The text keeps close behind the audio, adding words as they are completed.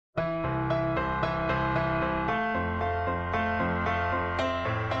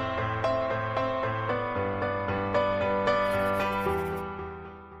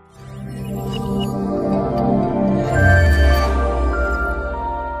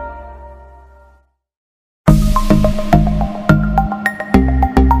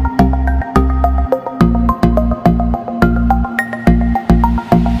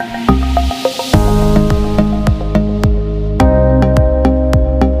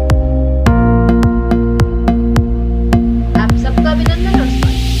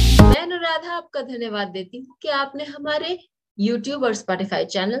धन्यवाद देती हूँ कि आपने हमारे YouTube और Spotify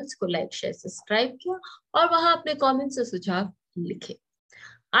चैनल्स को लाइक शेयर सब्सक्राइब किया और वहां अपने कमेंट्स और सुझाव लिखे।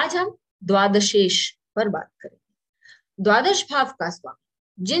 आज हम द्वादशेश पर बात करेंगे। द्वादश भाव का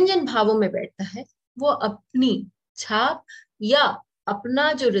स्वामी जिन जिन भावों में बैठता है वो अपनी छाप या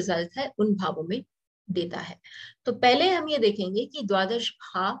अपना जो रिजल्ट है उन भावों में देता है। तो पहले हम ये देखेंगे कि द्वादश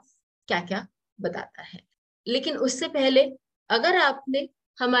भाव क्या क्या बताता है। लेकिन उससे पहले अगर आपने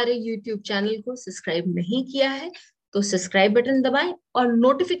हमारे YouTube चैनल को सब्सक्राइब नहीं किया है तो सब्सक्राइब बटन दबाएं और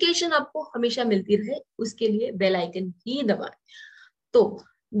नोटिफिकेशन आपको हमेशा मिलती रहे उसके लिए बेल आइकन भी दबाएं। तो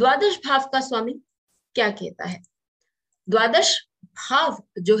द्वादश भाव का स्वामी क्या कहता है? द्वादश भाव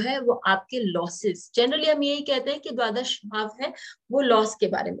जो है वो आपके लॉसेस, जनरली हम यही कहते हैं कि द्वादश भाव है वो लॉस के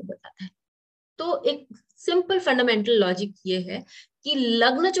बारे में बताता है। तो एक सिंपल फंडामेंटल लॉजिक ये है कि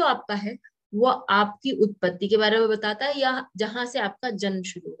लग्न जो आपका है वो आपकी उत्पत्ति के बारे में बताता है या जहां से आपका जन्म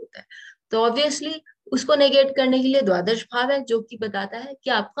शुरू होता है। तो ऑब्वियसली उसको नेगेट करने के लिए द्वादश भाव है जो कि बताता है कि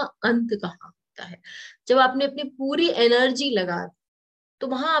आपका अंत कहाँ होता है। जब आपने अपनी पूरी एनर्जी लगा दी तो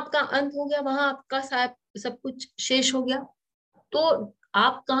वहां आपका अंत हो गया, वहां आपका सब कुछ शेष हो गया। तो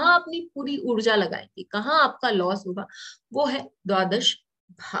आप कहाँ अपनी पूरी ऊर्जा लगाएंगे, कहाँ आपका लॉस होगा, वो है द्वादश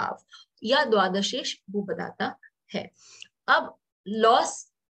भाव या द्वादशेश वो बताता है। अब लॉस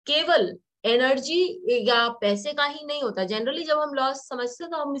केवल एनर्जी या पैसे का ही नहीं होता। जनरली जब हम लॉस समझते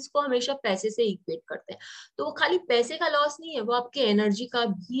हैं तो हम इसको हमेशा पैसे से इक्वेट करते हैं। तो वो खाली पैसे का लॉस नहीं है, वो आपके एनर्जी का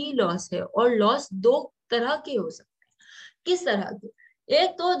भी लॉस है। और लॉस दो तरह के हो सकते हैं। किस तरह के?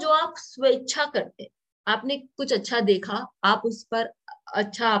 एक तो जो आप स्वेच्छा करते हैं, आपने कुछ अच्छा देखा, आप उस पर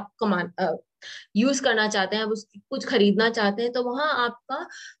अच्छा आप कमान यूज करना चाहते हैं, आप उसकी कुछ खरीदना चाहते हैं, तो वहां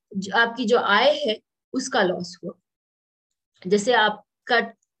आपकी जो आय है उसका लॉस हुआ। जैसे आपका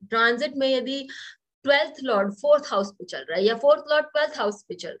ट्रांजिट में यदि 12th लॉर्ड 4th हाउस पे चल रहा है या 4th लॉर्ड 12th हाउस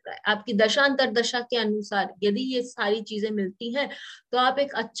पे चल रहा है, आपकी दशांतर दशा के अनुसार यदि ये सारी चीजें मिलती हैं तो आप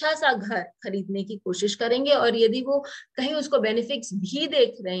एक अच्छा सा घर खरीदने की कोशिश करेंगे। और यदि वो कहीं उसको बेनिफिट्स भी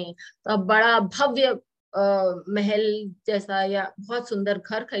देख रहे हैं तो आप बड़ा भव्य महल जैसा या बहुत सुंदर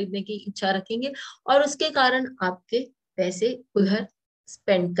घर खरीदने की इच्छा रखेंगे और उसके कारण आपके पैसे उधर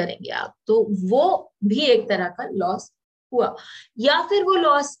स्पेंड करेंगे आप। तो वो भी एक तरह का लॉस हुआ। या फिर वो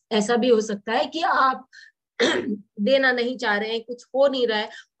लॉस ऐसा भी हो सकता है कि आप देना नहीं चाह रहे हैं, कुछ हो नहीं रहा है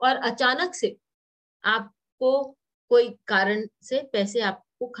और अचानक से आपको कोई कारण से पैसे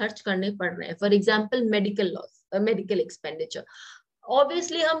आपको खर्च करने पड़ रहे हैं। For example medical loss, medical expenditure.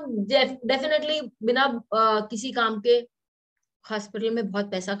 Obviously हम डेफिनेटली बिना किसी काम के हॉस्पिटल में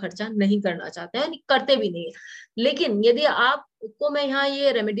बहुत पैसा खर्चा नहीं करना चाहते हैं, करते भी नहीं है। लेकिन यदि आपको मैं यहाँ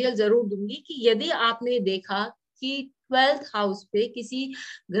ये रेमेडियल जरूर दूंगी कि यदि आपने देखा कि 12th हाउस पे किसी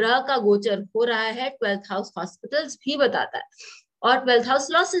ग्रह का गोचर हो रहा है, 12th हाउस हॉस्पिटल्स भी बताता है और 12th हाउस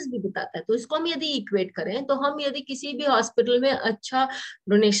लॉसेस भी बताता है, तो इसको हम यदि इक्वेट करें तो हम यदि किसी भी हॉस्पिटल में अच्छा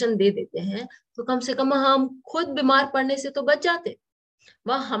डोनेशन दे देते हैं तो कम से कम हम खुद बीमार पड़ने से तो बच जाते।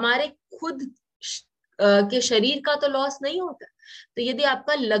 वह हमारे खुद के शरीर का तो लॉस नहीं होता। तो यदि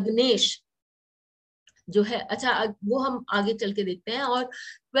आपका लग्नेश जो है, अच्छा वो हम आगे चल के देखते हैं। और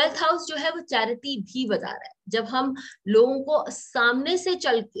 12th हाउस जो है वो चैरिटी भी बता रहा है। जब हम लोगों को सामने से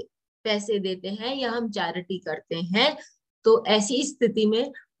चल के पैसे देते हैं या हम चैरिटी करते हैं तो ऐसी स्थिति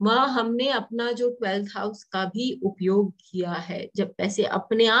में वहां हमने अपना जो 12th हाउस का भी उपयोग किया है। जब पैसे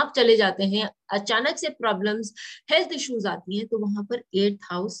अपने आप चले जाते हैं, अचानक से प्रॉब्लम्स, हेल्थ इश्यूज आती हैं, तो वहां पर 8th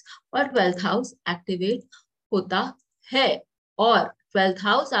हाउस और 12th हाउस एक्टिवेट होता है। और 12th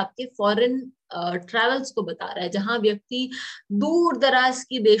हाउस आपके फॉरेन ट्रेवल्स को बता रहा है। जहां व्यक्ति दूर दराज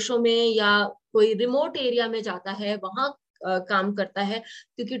की देशों में या कोई रिमोट एरिया में जाता है वहां काम करता है,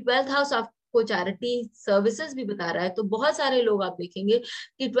 क्योंकि 12th हाउस आपको चैरिटी सर्विसेज भी बता रहा है। तो बहुत सारे लोग आप देखेंगे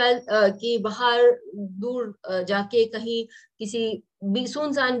कि 12th की बाहर दूर जाके कहीं किसी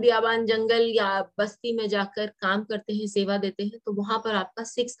सुनसान बियाबान जंगल या बस्ती में जाकर काम करते हैं, सेवा देते हैं, तो वहां पर आपका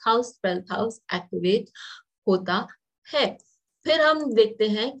 6th house 12th house activate होता है। फिर हम देखते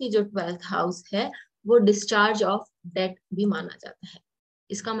हैं कि जो 12th हाउस है वो डिस्चार्ज ऑफ डेट भी माना जाता है।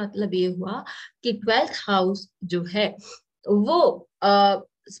 इसका मतलब ये हुआ कि 12th हाउस जो है वो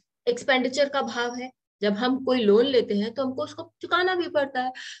एक्सपेंडिचर का भाव है। जब हम कोई लोन लेते हैं तो हमको उसको चुकाना भी पड़ता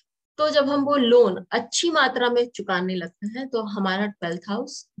है। तो जब हम वो लोन अच्छी मात्रा में चुकाने लगते हैं तो हमारा 12th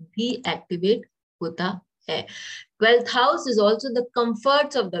हाउस भी एक्टिवेट होता है। 12th house is also the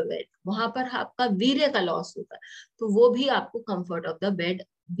comforts of the bed. वहां पर आपका वीर्य का लॉस होता है, तो वो भी आपको कंफर्ट ऑफ द बेड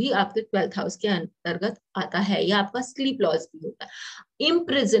भी आपके 12th हाउस के अंतर्गत आता है। या आपका स्लीप लॉस भी होता है।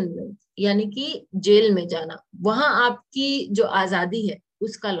 इम्प्रिजनमेंट यानी कि जेल में जाना, वहां आपकी जो आजादी है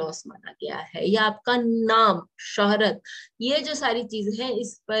उसका लॉस माना गया है, या आपका नाम, शोहरत, ये जो सारी चीजें हैं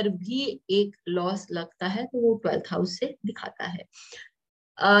इस पर भी एक लॉस लगता है, तो वो 12th हाउस से दिखाता है।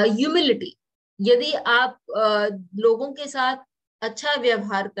 ह्यूमिलिटी, यदि आप लोगों के साथ अच्छा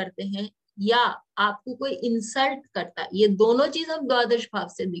व्यवहार करते हैं या आपको कोई इंसल्ट करता है, ये दोनों चीज हम द्वादश भाव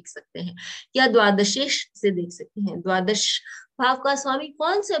से देख सकते हैं या द्वादशेश से देख सकते हैं। द्वादश भाव का स्वामी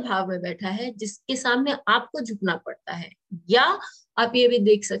कौन से भाव में बैठा है जिसके सामने आपको झुकना पड़ता है, या आप ये भी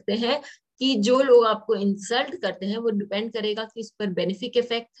देख सकते हैं कि जो लोग आपको इंसल्ट करते हैं वो डिपेंड करेगा कि इस पर बेनिफिक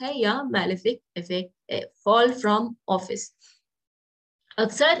इफेक्ट है या मैलेफिक इफेक्ट है। फॉल फ्रॉम ऑफिस,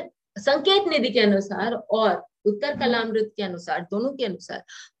 अक्सर संकेत निधि के अनुसार और उत्तर कलामृत के अनुसार, दोनों के अनुसार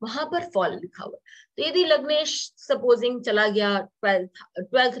वहां पर फॉल लिखा हुआ है। तो यदि लग्नेश सपोजिंग चला गया,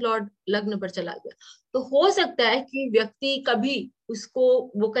 ट्वेल्थ लॉर्ड लग्न पर चला गया, तो हो सकता है कि व्यक्ति कभी उसको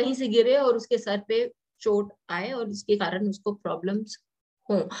वो कहीं से गिरे और उसके सर पे चोट आए और इसके कारण उसको प्रॉब्लम्स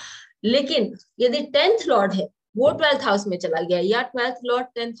हो। लेकिन यदि 10th लॉर्ड है वो 12th हाउस में चला गया या 12th लॉर्ड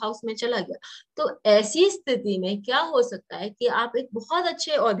 10th हाउस में चला गया, तो ऐसी स्थिति में क्या हो सकता है कि आप एक बहुत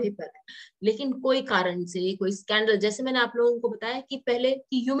अच्छे ओहदे पर हैं, लेकिन कोई कारण से, कोई स्कैंडल, जैसे मैंने आप लोगों को बताया कि पहले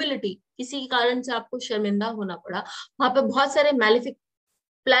की ह्यूमिलिटी, किसी कारण से आपको शर्मिंदा होना पड़ा, वहां पे बहुत सारे मैलेफिक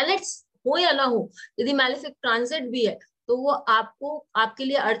प्लैनेट्स हो या ना हो, यदि मैलेफिक ट्रांजिट भी है तो वो आपको, आपके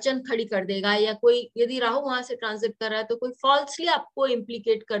लिए अड़चन खड़ी कर देगा, या कोई यदि राहु वहां से ट्रांजिट कर रहा है तो कोई फॉल्सली आपको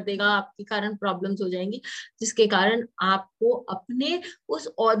इम्प्लीकेट कर देगा, आपके कारण प्रॉब्लम्स हो जाएंगी, जिसके कारण आपको अपने उस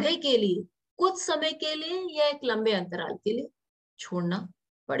ओहदे के लिए कुछ समय के लिए या एक लंबे अंतराल के लिए छोड़ना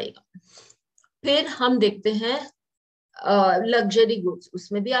पड़ेगा। फिर हम देखते हैं लग्जरी गुड्स,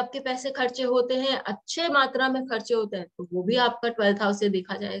 उसमें भी आपके पैसे खर्चे होते हैं, अच्छे मात्रा में खर्चे होते हैं, तो वो भी आपका 12th हाउस से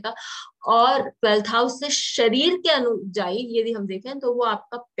देखा जाएगा। और 12th हाउस से शरीर के अनुजाई यदि हम देखें तो वो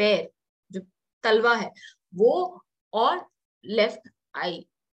आपका पैर, जो तलवा है वो, और लेफ्ट आई।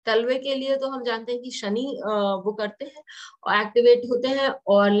 तलवे के लिए तो हम जानते हैं कि शनि वो करते हैं और एक्टिवेट होते हैं,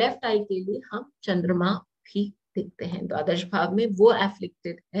 और लेफ्ट आई के लिए हम चंद्रमा भी देखते हैं द्वादश भाव में, वो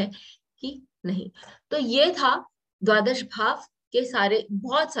एफ्लिक्टेड है कि नहीं। तो ये था द्वादश भाव के सारे,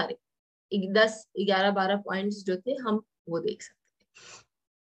 बहुत सारे 10, 11, 12 पॉइंट्स जो थे हम वो देख सकते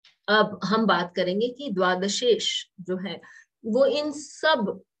हैं। अब हम बात करेंगे कि द्वादशेश जो है वो इन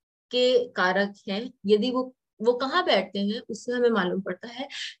सब के कारक हैं। यदि वो कहाँ बैठते हैं उससे हमें मालूम पड़ता है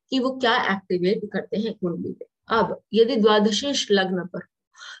कि वो क्या एक्टिवेट करते हैं कुंडली में। अब यदि द्वादशेश लग्न पर,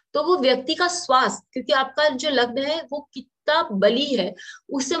 तो वो व्यक्ति का स्वास्थ्य, क्योंकि आपका जो लग्न है वो कितना बली है,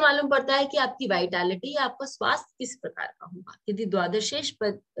 उससे मालूम पड़ता है कि आपकी वाइटैलिटी या आपका स्वास्थ्य किस प्रकार का होगा। यदि द्वादशेश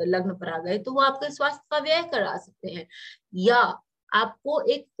पर लग्न पर आ गए तो वो आपके स्वास्थ्य का व्यय करा सकते हैं, या आपको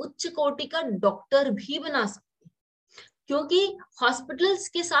एक उच्च कोटि का डॉक्टर भी बना सकते हैं, क्योंकि हॉस्पिटल्स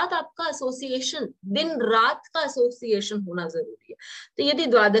के साथ आपका एसोसिएशन, दिन रात का एसोसिएशन होना जरूरी है। तो यदि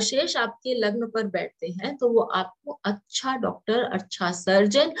द्वादशेश आपके लग्न पर बैठते हैं तो वो आपको अच्छा डॉक्टर, अच्छा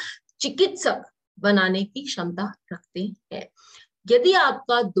सर्जन, चिकित्सक बनाने की क्षमता रखते हैं। यदि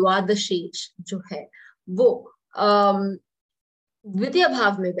आपका द्वादशेश जो है वो द्वितीय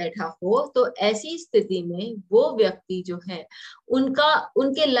भाव में बैठा हो, तो ऐसी स्थिति में वो व्यक्ति जो है उनका,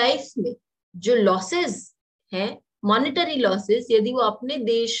 उनके लाइफ में जो लॉसेस हैं, मॉनेटरी लॉसेस, यदि वो अपने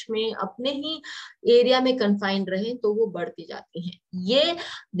देश में, अपने ही एरिया में कन्फाइंड रहे तो वो बढ़ती जाती हैं। ये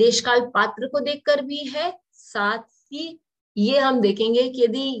देशकाल पात्र को देखकर भी है, साथ ही ये हम देखेंगे कि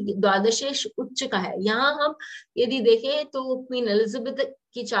यदि द्वादशेश उच्च का है, यहाँ हम यदि देखें तो क्वीन एलिजाबेथ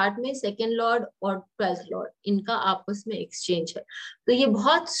की चार्ट में 2nd लॉर्ड और 12th लॉर्ड, इनका आपस में एक्सचेंज है, तो ये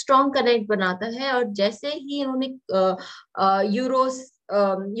बहुत स्ट्रॉन्ग कनेक्ट बनाता है। और जैसे ही इन्होंने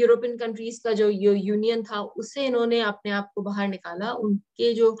यूरोपियन कंट्रीज का जो यूनियन था उससे इन्होंने अपने आप को बाहर निकाला,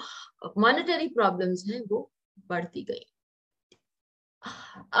 उनके जो मॉनेटरी प्रॉब्लम्स हैं वो बढ़ती गई।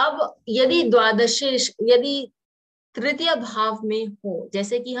 अब यदि द्वादशेश यदि तृतीय भाव में हो,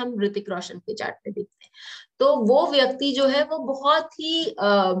 जैसे कि हम ऋतिक रोशन के चार्ट में देखते हैं, तो वो व्यक्ति जो है वो बहुत ही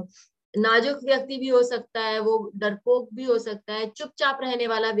नाजुक व्यक्ति भी हो सकता है, वो डरपोक भी हो सकता है, चुपचाप रहने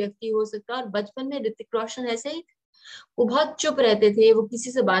वाला व्यक्ति हो सकता है। और बचपन में ऋतिक रोशन ऐसे ही, वो बहुत चुप रहते थे, वो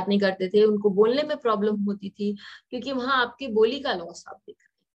किसी से बात नहीं करते थे, उनको बोलने में प्रॉब्लम होती थी, क्योंकि वहां आपकी बोली का लॉस आप देख रहे हैं।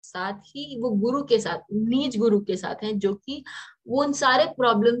 साथ ही वो गुरु के साथ, नीच गुरु के साथ हैं, जो कि वो उन सारे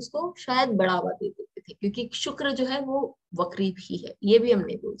प्रॉब्लम्स को शायद बढ़ावा दे देते थे, क्योंकि शुक्र जो है वो वक्री भी है, ये भी हम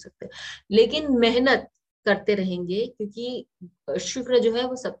नहीं बोल सकते, लेकिन मेहनत करते रहेंगे, क्योंकि शुक्र जो है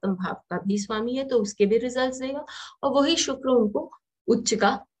वो सप्तम भाव का भी स्वामी है, तो उसके भी रिजल्ट देगा, और वही शुक्र उनको उच्च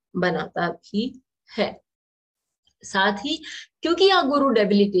का बनाता भी है। साथ ही क्योंकि यहाँ गुरु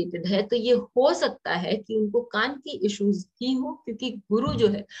डेबिलिटेटेड है, तो ये हो सकता है कि उनको कान की इश्यूज भी हो, क्योंकि गुरु जो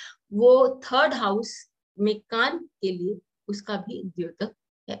है वो 3rd हाउस में कान के लिए उसका भी द्योतक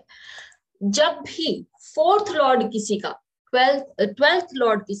है। जब भी फोर्थ लॉर्ड किसी का ट्वेल्थ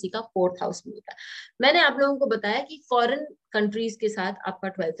लॉर्ड किसी का फोर्थ हाउस में होता है, मैंने आप लोगों को बताया कि फॉरेन कंट्रीज के साथ आपका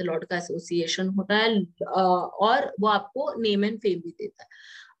ट्वेल्थ लॉर्ड का एसोसिएशन होता है, और वो आपको नेम एंड फेम भी देता है।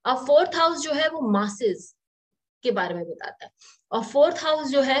 अब फोर्थ हाउस जो है वो मासेस के बारे में बताता है, और फोर्थ हाउस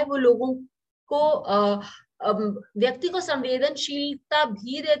जो है वो लोगों को व्यक्ति को संवेदनशीलता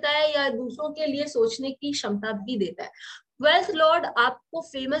भी देता है या दूसरों के लिए सोचने की क्षमता भी देता है। ट्वेल्थ लॉर्ड आपको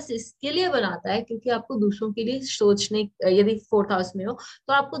फेमस इसके लिए बनाता है क्योंकि आपको दूसरों के लिए सोचने, यदि फोर्थ हाउस में हो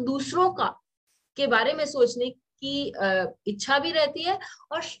तो आपको दूसरों का के बारे में सोचने की इच्छा भी रहती है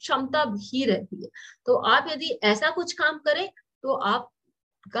और क्षमता भी रहती है। तो आप यदि ऐसा कुछ काम करें तो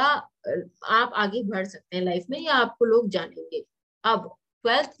आपका आप आगे बढ़ सकते हैं लाइफ में, या आपको लोग जानेंगे। अब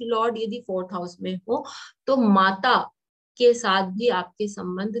ट्वेल्थ लॉर्ड यदि फोर्थ हाउस में हो तो माता के साथ भी आपके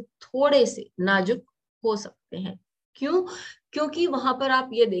संबंध थोड़े से नाजुक हो सकते हैं। क्यों? क्योंकि वहां पर आप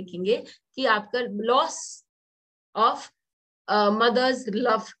ये देखेंगे कि आपका लॉस ऑफ मदर्स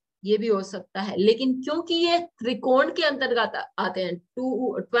लव ये भी हो सकता है, लेकिन क्योंकि ये त्रिकोण के अंतर्गत आते हैं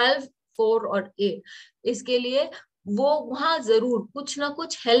 12, 4 और 8, इसके लिए वो वहां जरूर कुछ ना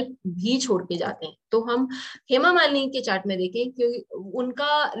कुछ हेल्प भी छोड़ के जाते हैं। तो हम हेमा मालिनी के चार्ट में देखें कि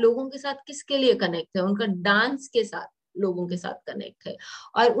उनका लोगों के साथ किसके लिए कनेक्ट है, उनका डांस के साथ लोगों के साथ कनेक्ट है।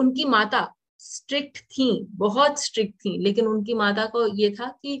 और उनकी माता स्ट्रिक्ट थी, बहुत स्ट्रिक्ट थी, लेकिन उनकी माता को ये था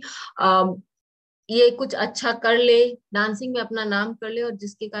कि ये कुछ अच्छा कर ले, डांसिंग में अपना नाम कर ले, और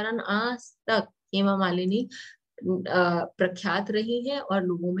जिसके कारण आज तक हेमा मालिनी प्रख्यात रही है और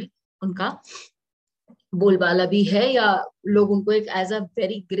लोगों में उनका बोलबाला भी है, या लोग उनको एक as a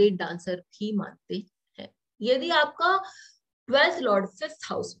very great dancer भी मानते हैं। यदि आपका ट्वेल्थ लॉर्ड फिफ्थ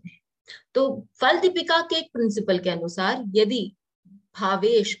हाउस में है तो फल दीपिका के एक प्रिंसिपल के अनुसार यदि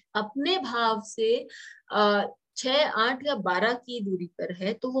भावेश अपने भाव से 6, 8 या 12 की दूरी पर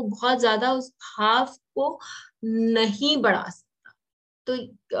है तो वो बहुत ज्यादा उस भाव को नहीं बढ़ा सकता। तो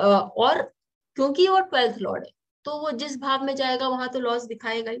और क्योंकि वो ट्वेल्थ लॉर्ड है तो वो जिस भाव में जाएगा वहां तो लॉस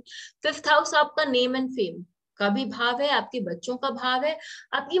दिखाएगा ही। फिफ्थ हाउस आपका नेम एंड फेम का भी भाव है, आपके बच्चों का भाव है,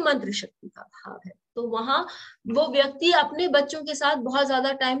 आपकी मंत्र शक्ति का भाव है। तो वहां वो व्यक्ति अपने बच्चों के साथ बहुत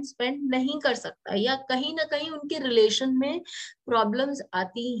ज्यादा टाइम स्पेंड नहीं कर सकता, या कहीं ना कहीं उनके रिलेशन में प्रॉब्लम्स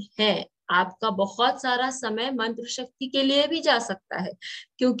आती हैं। आपका बहुत सारा समय मंत्र शक्ति के लिए भी जा सकता है,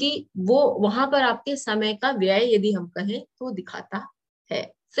 क्योंकि वो वहां पर आपके समय का व्यय यदि हम कहें तो दिखाता है।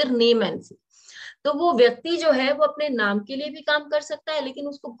 फिर नेम एंड फेम, तो वो व्यक्ति जो है वो अपने नाम के लिए भी काम कर सकता है, लेकिन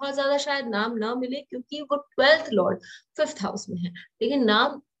उसको बहुत ज्यादा शायद नाम ना मिले क्योंकि वो ट्वेल्थ लॉर्ड फिफ्थ हाउस में है। लेकिन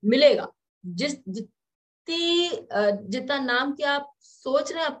नाम मिलेगा, जितना नाम कि आप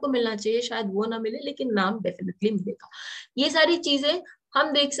सोच रहे हैं आपको मिलना चाहिए शायद वो ना मिले, लेकिन नाम डेफिनेटली मिलेगा। ये सारी चीजें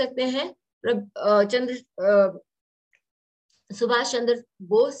हम देख सकते हैं सुभाष चंद्र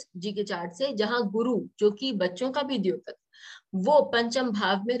बोस जी के चार्ट से, जहां गुरु जो कि बच्चों का भी द्योतक वो पंचम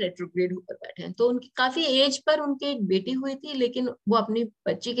भाव में रेट्रोग्रेड होकर बैठे हैं। तो उनकी काफी एज पर उनकी एक बेटी हुई थी, लेकिन वो अपनी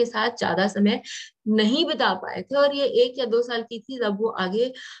बच्ची के साथ ज्यादा समय नहीं बिता पाए थे, और ये 1 या 2 साल की थी जब वो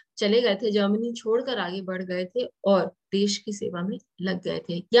आगे चले गए थे, जर्मनी छोड़कर आगे बढ़ गए थे और देश की सेवा में लग गए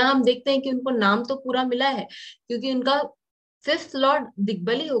थे। यहाँ हम देखते हैं कि उनको नाम तो पूरा मिला है क्योंकि उनका फिफ्थ लॉर्ड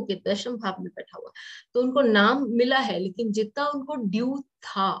दिग्बली होके दशम भाव में बैठा हुआ, तो उनको नाम मिला है, लेकिन जितना उनको ड्यू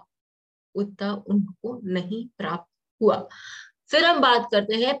था उतना उनको नहीं प्राप्त हुआ। फिर हम बात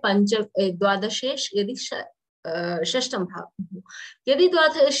करते हैं द्वादशेश यदि षष्टम भाव में हो। यदि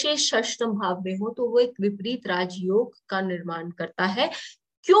द्वादशेश षष्टम भाव में हो तो वो एक विपरीत राजयोग का निर्माण करता है,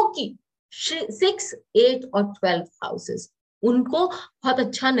 क्योंकि 6, 8 और 12 हाउसेस उनको बहुत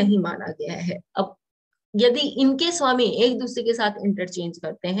अच्छा नहीं माना गया है। अब यदि इनके स्वामी एक दूसरे के साथ इंटरचेंज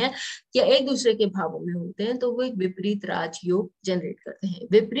करते हैं या एक दूसरे के भावों में होते हैं तो वो एक विपरीत राजयोग जनरेट करते हैं।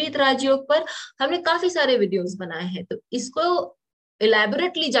 विपरीत राजयोग पर हमने काफी सारे वीडियोस बनाए हैं, तो इसको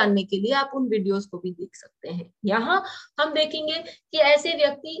इलेबोरेटली जानने के लिए आप उन वीडियोस को भी देख सकते हैं। यहाँ हम देखेंगे कि ऐसे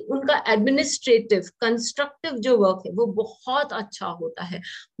व्यक्ति उनका एडमिनिस्ट्रेटिव कंस्ट्रक्टिव जो वर्क है वो बहुत अच्छा होता है।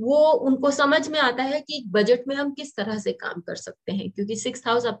 वो उनको समझ में आता है कि बजट में हम किस तरह से काम कर सकते हैं, क्योंकि 6th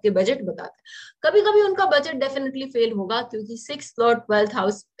हाउस आपके बजट बताता है। कभी कभी उनका बजट डेफिनेटली फेल होगा क्योंकि 6th Lord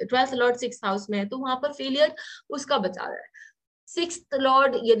 12th Lord 6th house में है, तो वहां पर फेलियर उसका बचा रहा है। 6th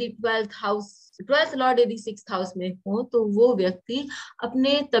लॉर्ड यदि 12th लॉर्ड यदि 6th हाउस में हो तो वो व्यक्ति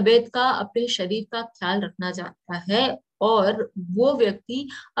अपने तबीयत का, अपने शरीर का ख्याल रखना जानता है, और वो व्यक्ति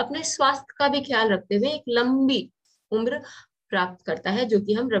अपने स्वास्थ्य का भी ख्याल रखते हुए एक लंबी उम्र प्राप्त करता है, जो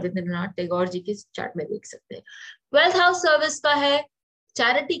कि हम रविंद्रनाथ टैगोर जी के चार्ट में देख सकते हैं। 12th हाउस सर्विस का है,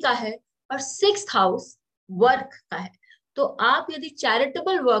 चैरिटी का है, और 6th हाउस वर्क का है। तो आप यदि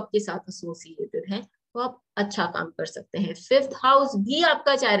चैरिटेबल वर्क के साथ एसोसिएटेड हैं तो आप अच्छा काम कर सकते हैं। फिफ्थ हाउस भी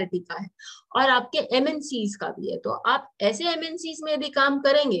आपका चैरिटी का है और आपके एमएनसीज का भी है, तो आप ऐसे एमएनसीज में यदि काम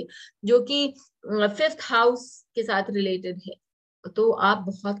करेंगे जो कि फिफ्थ हाउस के साथ रिलेटेड है, तो आप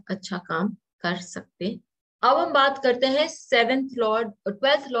बहुत अच्छा काम कर सकते हैं। अब हम बात करते हैं सेवेंथ लॉर्ड और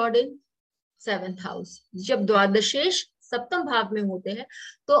ट्वेल्थ लॉर्ड इन सेवेंथ हाउस। जब द्वादशेश सप्तम भाव में होते हैं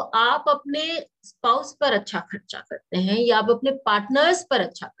तो आप अपने स्पाउस पर अच्छा खर्चा करते हैं या आप अपने पार्टनर्स पर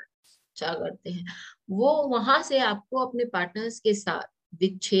अच्छा खर्चा करते हैं। वो वहां से आपको अपने पार्टनर्स के साथ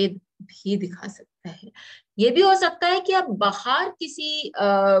विच्छेद भी दिखा सकता है। ये भी हो सकता है कि आप बाहर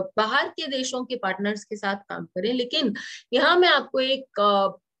के देशों के पार्टनर्स के साथ काम करें, लेकिन यहाँ मैं आपको एक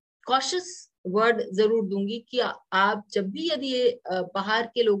कॉशियस वर्ड जरूर दूंगी कि आप जब भी यदि बाहर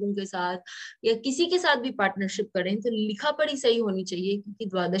के लोगों के साथ या किसी के साथ भी पार्टनरशिप करें तो लिखा पढ़ी सही होनी चाहिए, क्योंकि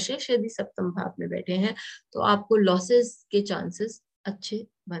द्वादशेश यदि सप्तम भाव में बैठे हैं तो आपको लॉसेस के चांसेस अच्छे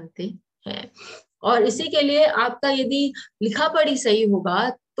बनते हैं। और इसी के लिए आपका यदि लिखा पढ़ी सही होगा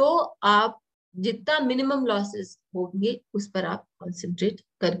तो आप जितना मिनिमम लॉसेस होंगे उस पर आप कंसंट्रेट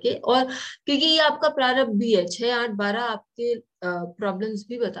करके, और क्योंकि ये आपका प्रारब्ध भी है, 6 8 12 आपके प्रॉब्लम्स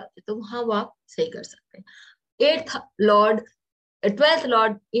भी बताते, तो वहां वो आप सही कर सकते हैं। Eighth Lord, twelfth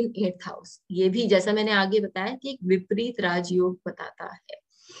Lord in eighth house, ये भी जैसा मैंने आगे बताया कि एक विपरीत राजयोग बताता है।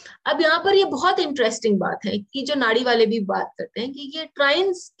 अब यहाँ पर ये बहुत इंटरेस्टिंग बात है कि जो नाड़ी वाले भी बात करते हैं कि ये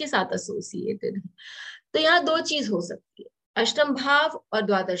ट्राइन्स के साथ एसोसिएटेड है। तो यहाँ दो चीज हो सकती है, अष्टम भाव और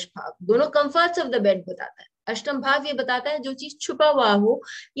द्वादश भाव दोनों कंफर्ट्स ऑफ द बेड बताता है। अष्टम भाव ये बताता है जो चीज छुपा हुआ हो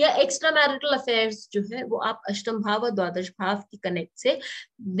या एक्स्ट्रा मैरिटल अफेयर्स जो है वो आप अष्टम भाव और द्वादश भाव की कनेक्ट से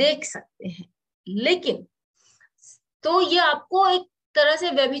देख सकते हैं। लेकिन तो ये आपको एक तरह से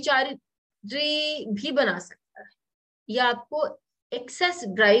व्यभिचारी भी बना सकता है या आपको एक्सेस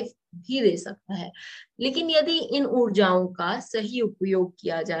ड्राइव भी दे सकता है। लेकिन यदि इन ऊर्जाओं का सही उपयोग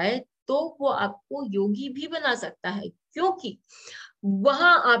किया जाए तो वो आपको योगी भी बना सकता है, क्योंकि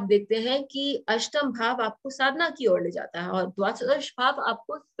वहां आप देखते हैं कि अष्टम भाव आपको साधना की ओर ले जाता है और द्वादश भाव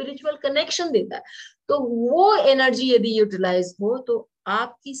आपको स्पिरिचुअल कनेक्शन देता है। तो वो एनर्जी यदि यूटिलाइज हो तो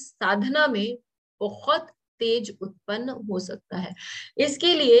आपकी साधना में बहुत तेज उत्पन्न हो सकता है।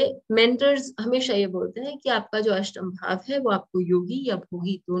 इसके लिए मेंटर्स हमेशा ये बोलते हैं कि आपका जो अष्टम भाव है वो आपको योगी या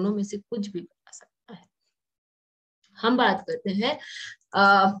भोगी दोनों में से कुछ भी बना सकता है। हम बात करते हैं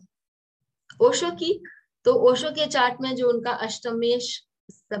ओशो की। तो ओशो के चार्ट में जो उनका अष्टमेश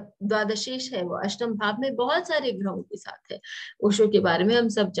द्वादशेश है वो अष्टम भाव में बहुत सारे ग्रहों के साथ है। ओशो के बारे में हम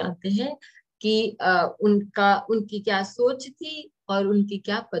सब जानते हैं कि उनकी क्या सोच थी और उनकी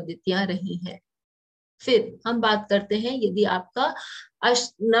क्या पद्धतियां रही हैं। फिर हम बात करते हैं यदि आपका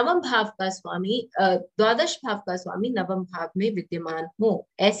नवम भाव का स्वामी द्वादश भाव का स्वामी नवम भाव में विद्यमान हो,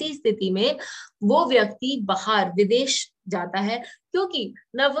 ऐसी स्थिति में वो व्यक्ति बाहर विदेश जाता है, क्योंकि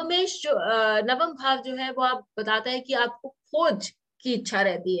नवमेश जो नवम भाव जो है वो आप बताता है कि आपको खोज की इच्छा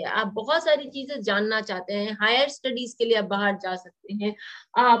रहती है, आप बहुत सारी चीजें जानना चाहते हैं, हायर स्टडीज के लिए आप बाहर जा सकते हैं,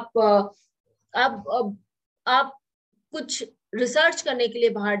 आप आप कुछ रिसर्च करने के लिए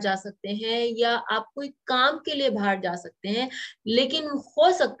बाहर जा सकते हैं या आप कोई काम के लिए बाहर जा सकते हैं। लेकिन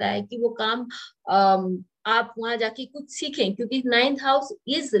हो सकता है कि वो काम आप वहां जाके कुछ सीखें, क्योंकि ninth house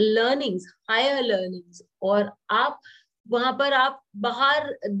is learnings, higher learnings, और आप वहां पर आप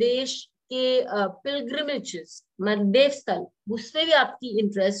बाहर देश के पिलग्रिमेजेस देव स्थल उसमें भी आपकी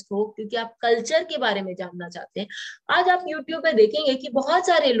इंटरेस्ट हो, क्योंकि आप कल्चर के बारे में जानना चाहते हैं। आज आप यूट्यूब पे देखेंगे कि बहुत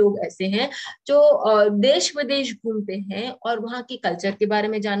सारे लोग ऐसे हैं जो देश विदेश घूमते हैं और वहाँ के कल्चर के बारे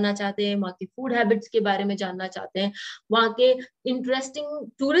में जानना चाहते हैं, वहाँ के फूड हैबिट्स के बारे में जानना चाहते हैं, वहाँ के इंटरेस्टिंग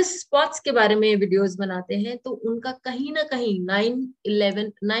टूरिस्ट स्पॉट्स के बारे में वीडियोस बनाते हैं। तो उनका कहीं ना कहीं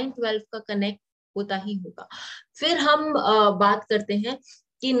 9-11 9-12 का कनेक्ट होता ही होगा। फिर हम बात करते हैं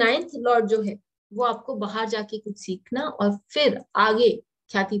कि नाइन्थ लॉर्ड जो है वो आपको बाहर जाके कुछ सीखना और फिर आगे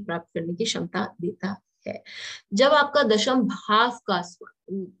ख्याति प्राप्त करने की क्षमता देता है। जब आपका दशम भाव का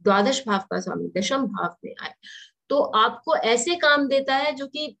द्वादश भाव का स्वामी दशम भाव में आए तो आपको ऐसे काम देता है जो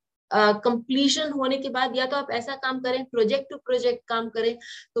कि कंप्लीशन होने के बाद या तो आप ऐसा काम करें, प्रोजेक्ट टू प्रोजेक्ट काम करें,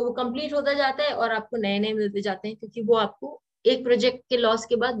 तो वो कंप्लीट होता जाता है और आपको नए नए मिलते जाते हैं, क्योंकि वो आपको एक प्रोजेक्ट के लॉस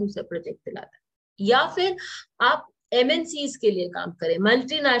के बाद दूसरा प्रोजेक्ट दिलाता है। या फिर आप एमएनसीज के लिए काम करें,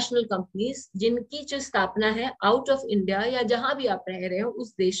 मल्टीनेशनल कंपनीज जिनकी जो स्थापना है आउट ऑफ इंडिया या जहां भी आप रह रहे हो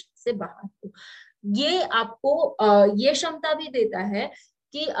उस देश से बाहर हो। ये आपको ये क्षमता भी देता है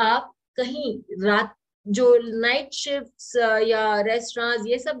कि आप कहीं रात जो नाइट शिफ्ट्स या रेस्टोरेंट्स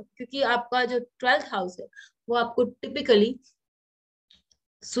ये सब, क्योंकि आपका जो ट्वेल्थ हाउस है वो आपको टिपिकली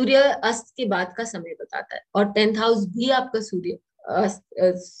सूर्य अस्त के बाद का समय बताता है और टेंथ हाउस भी आपका सूर्य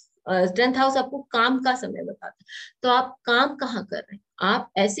टेंथ हाउस आपको काम का समय बताता है। तो आप काम कहाँ कर रहे हैं,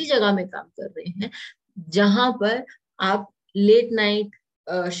 आप ऐसी जगह में काम कर रहे हैं जहां पर आप लेट नाइट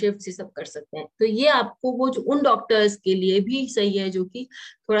शिफ्ट से सब कर सकते हैं। तो ये आपको वो जो उन डॉक्टर्स के लिए भी सही है जो कि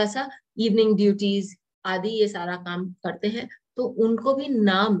थोड़ा सा इवनिंग ड्यूटीज आदि ये सारा काम करते हैं, तो उनको भी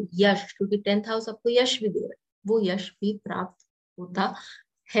नाम, यश, क्योंकि 10th हाउस आपको यश भी दे रहा है, वो यश भी प्राप्त होता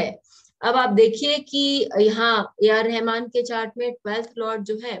है। अब आप देखिए कि यहाँ ए आर रहमान के चार्ट में 12th लॉर्ड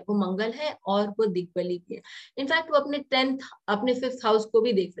जो है वो मंगल है और वो दिग्बली भी है। इनफैक्ट वो अपने 5th हाउस को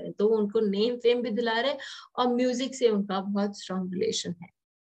भी देख रहे हैं, तो वो उनको नेम फेम भी दिला रहे हैं और म्यूजिक से उनका बहुत स्ट्रॉन्ग रिलेशन है।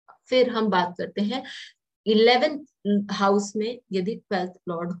 फिर हम बात करते हैं 11th हाउस में यदि 12th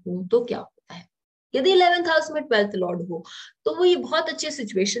लॉर्ड हो तो क्या होता है। यदि 11th हाउस में 12th लॉर्ड हो तो वो ये बहुत अच्छी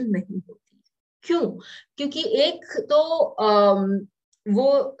सिचुएशन नहीं होती। क्यों? क्योंकि एक तो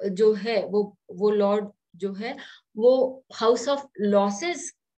वो जो है वो लॉर्ड जो है वो हाउस ऑफ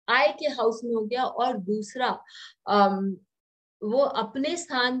लॉसेस, आय के हाउस में हो गया, और दूसरा वो अपने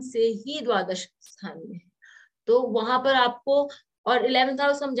स्थान से ही द्वादश स्थान में है। तो वहां पर आपको, और 11th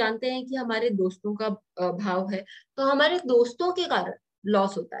हाउस हम जानते हैं कि हमारे दोस्तों का भाव है, तो हमारे दोस्तों के कारण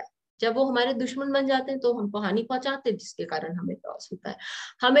लॉस होता है। जब वो हमारे दुश्मन बन जाते हैं तो हमको हानि पहुंचाते हैं, जिसके कारण हमें लॉस होता है।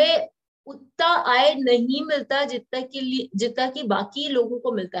 हमें उतना आय नहीं मिलता जितना कि बाकी लोगों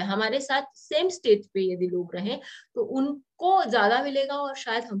को मिलता है। हमारे साथ सेम स्टेज पे यदि लोग रहें तो उनको ज्यादा मिलेगा और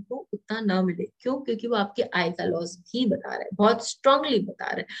शायद हमको उतना ना मिले। क्यों? क्योंकि वो आपके आय का लॉस भी बता रहे हैं, बहुत स्ट्रांगली बता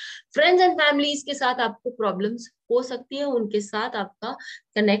रहे हैं। फ्रेंड्स एंड फैमिलीज के साथ आपको प्रॉब्लम्स हो सकती है, उनके साथ आपका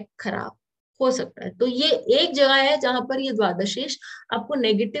कनेक्ट खराब हो सकता है। तो ये एक जगह है जहां पर ये द्वादशेश आपको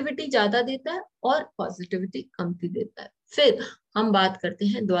नेगेटिविटी ज्यादा देता है और पॉजिटिविटी कमती देता है। फिर हम बात करते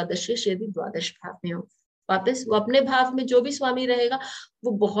हैं द्वादशेश यदि द्वादश भाव में हो। वापस वो अपने भाव में जो भी स्वामी रहेगा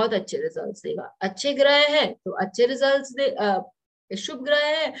वो बहुत अच्छे रिजल्ट्स देगा। अच्छे ग्रह है तो अच्छे रिजल्ट्स दे, शुभ ग्रह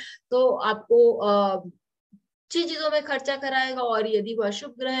है तो आपको अच्छी चीजों में खर्चा कराएगा, और यदि वो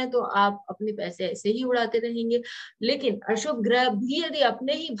अशुभ ग्रह है तो आप अपने पैसे ऐसे ही उड़ाते रहेंगे। लेकिन अशुभ ग्रह भी यदि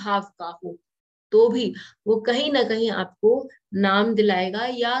अपने ही भाव का हो तो भी वो कहीं ना कहीं आपको नाम दिलाएगा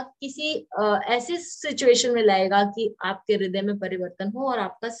या किसी ऐसी सिचुएशन में लाएगा कि आपके हृदय में परिवर्तन हो और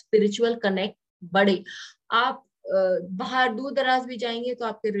आपका स्पिरिचुअल कनेक्ट बढ़े। आप बाहर दूर दराज भी जाएंगे तो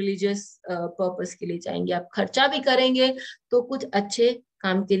आपके रिलीजियस पर्पस के लिए जाएंगे। आप खर्चा भी करेंगे तो कुछ अच्छे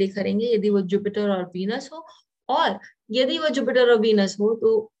काम के लिए करेंगे यदि वो जुपिटर और वीनस हो। और यदि वो जुपिटर और वीनस हो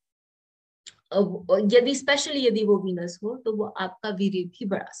तो यदि स्पेशली यदि वो वीनस हो तो वो आपका वीर्य भी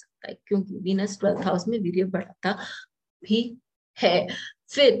बढ़ा सकता है, क्योंकि वीनस 12th हाउस में वीर्य बढ़ाता भी है।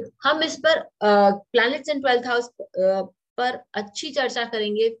 फिर हम इस पर प्लैनेट्स इन 12th हाउस पर अच्छी चर्चा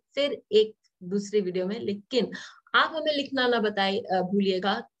करेंगे फिर एक दूसरे वीडियो में। लेकिन आप हमें लिखना ना बताए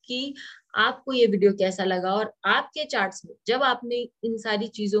भूलिएगा कि आपको ये वीडियो कैसा लगा, और आपके चार्ट्स में जब आपने इन सारी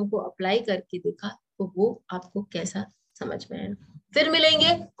चीजों को अप्लाई करके देखा तो वो आपको कैसा समझ में आया। फिर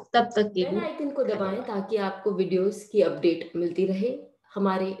मिलेंगे, तब तक के बेल लिए आइकन को दबाएं ताकि आपको वीडियोस की अपडेट मिलती रहे।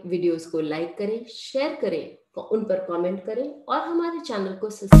 हमारे वीडियोस को लाइक करें, शेयर करें, उन पर कमेंट करें और हमारे चैनल को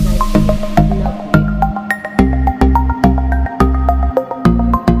सब्सक्राइब करना ना भूलें।